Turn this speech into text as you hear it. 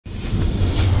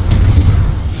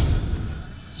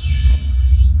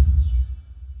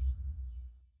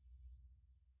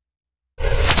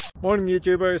Morning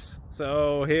YouTubers.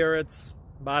 So here it's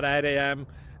about 8 a.m.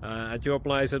 At your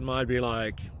place it might be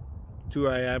like 2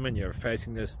 a.m. and you're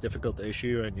facing this difficult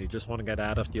issue and you just want to get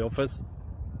out of the office.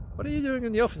 What are you doing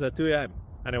in the office at 2 a.m.?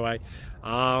 Anyway,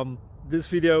 this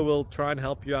video will try and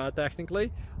help you out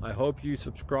technically. I hope you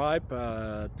subscribe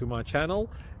to my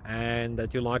channel and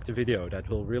that you like the video. That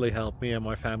will really help me and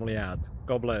my family out.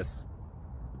 God bless.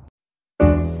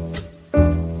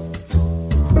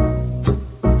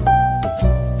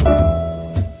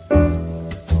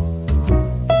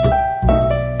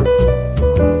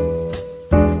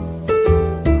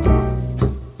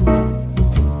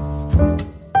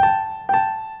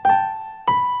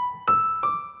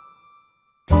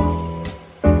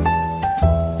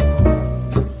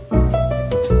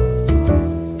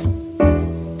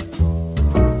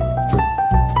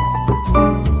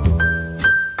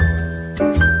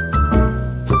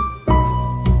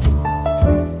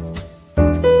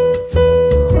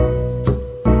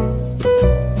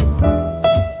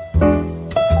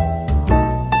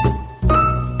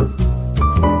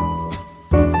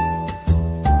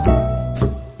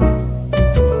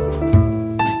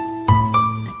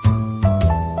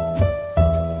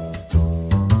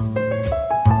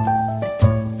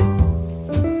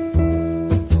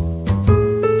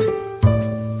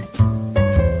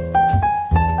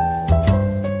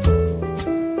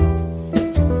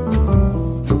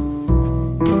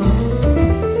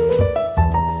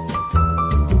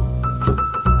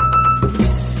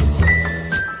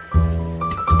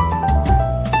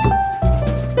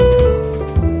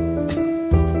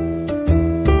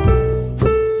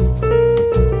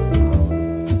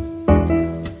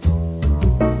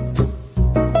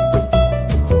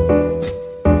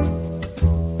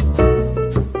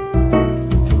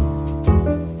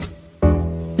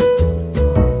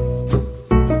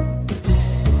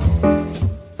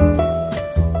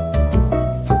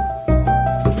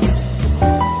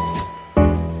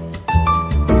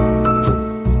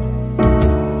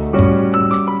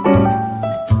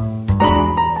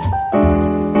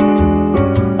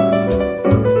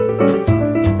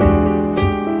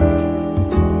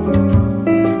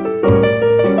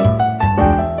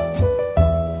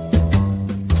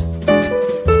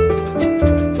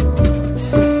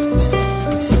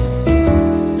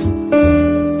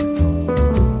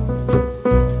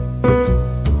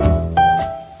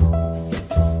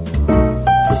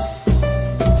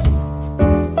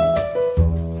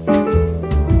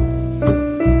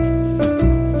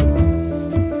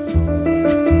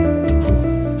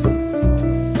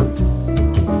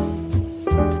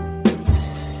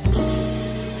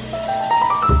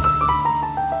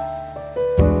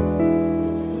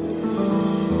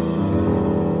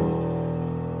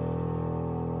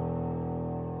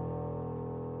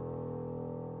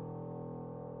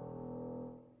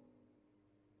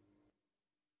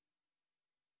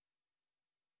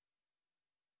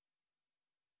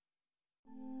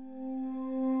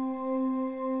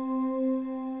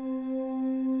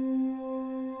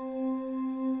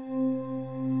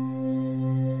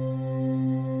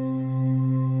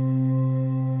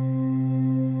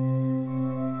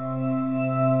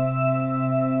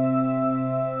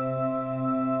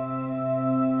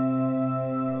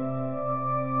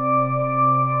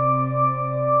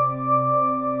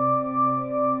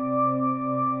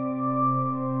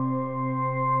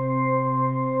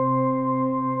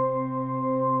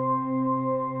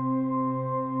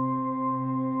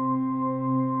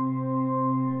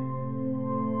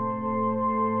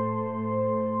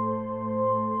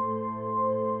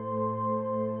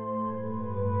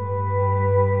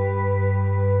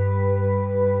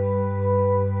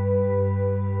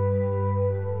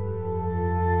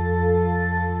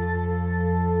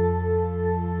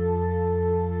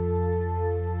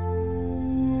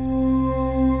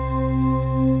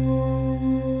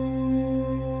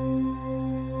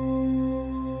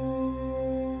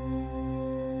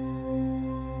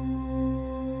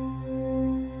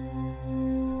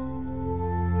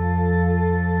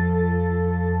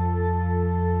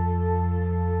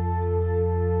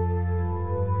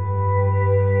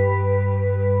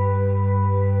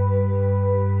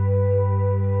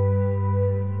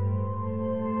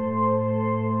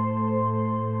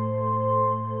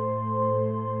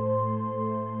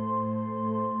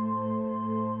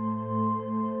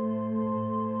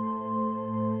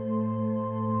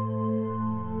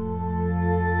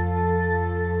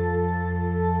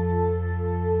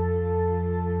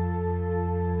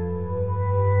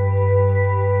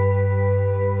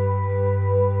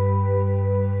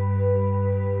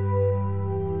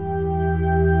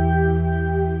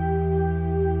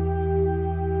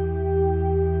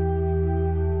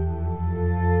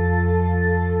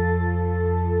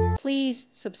 Please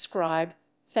subscribe.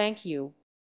 Thank you.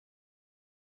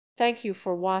 Thank you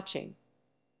for watching.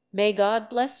 May God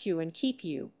bless you and keep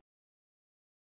you.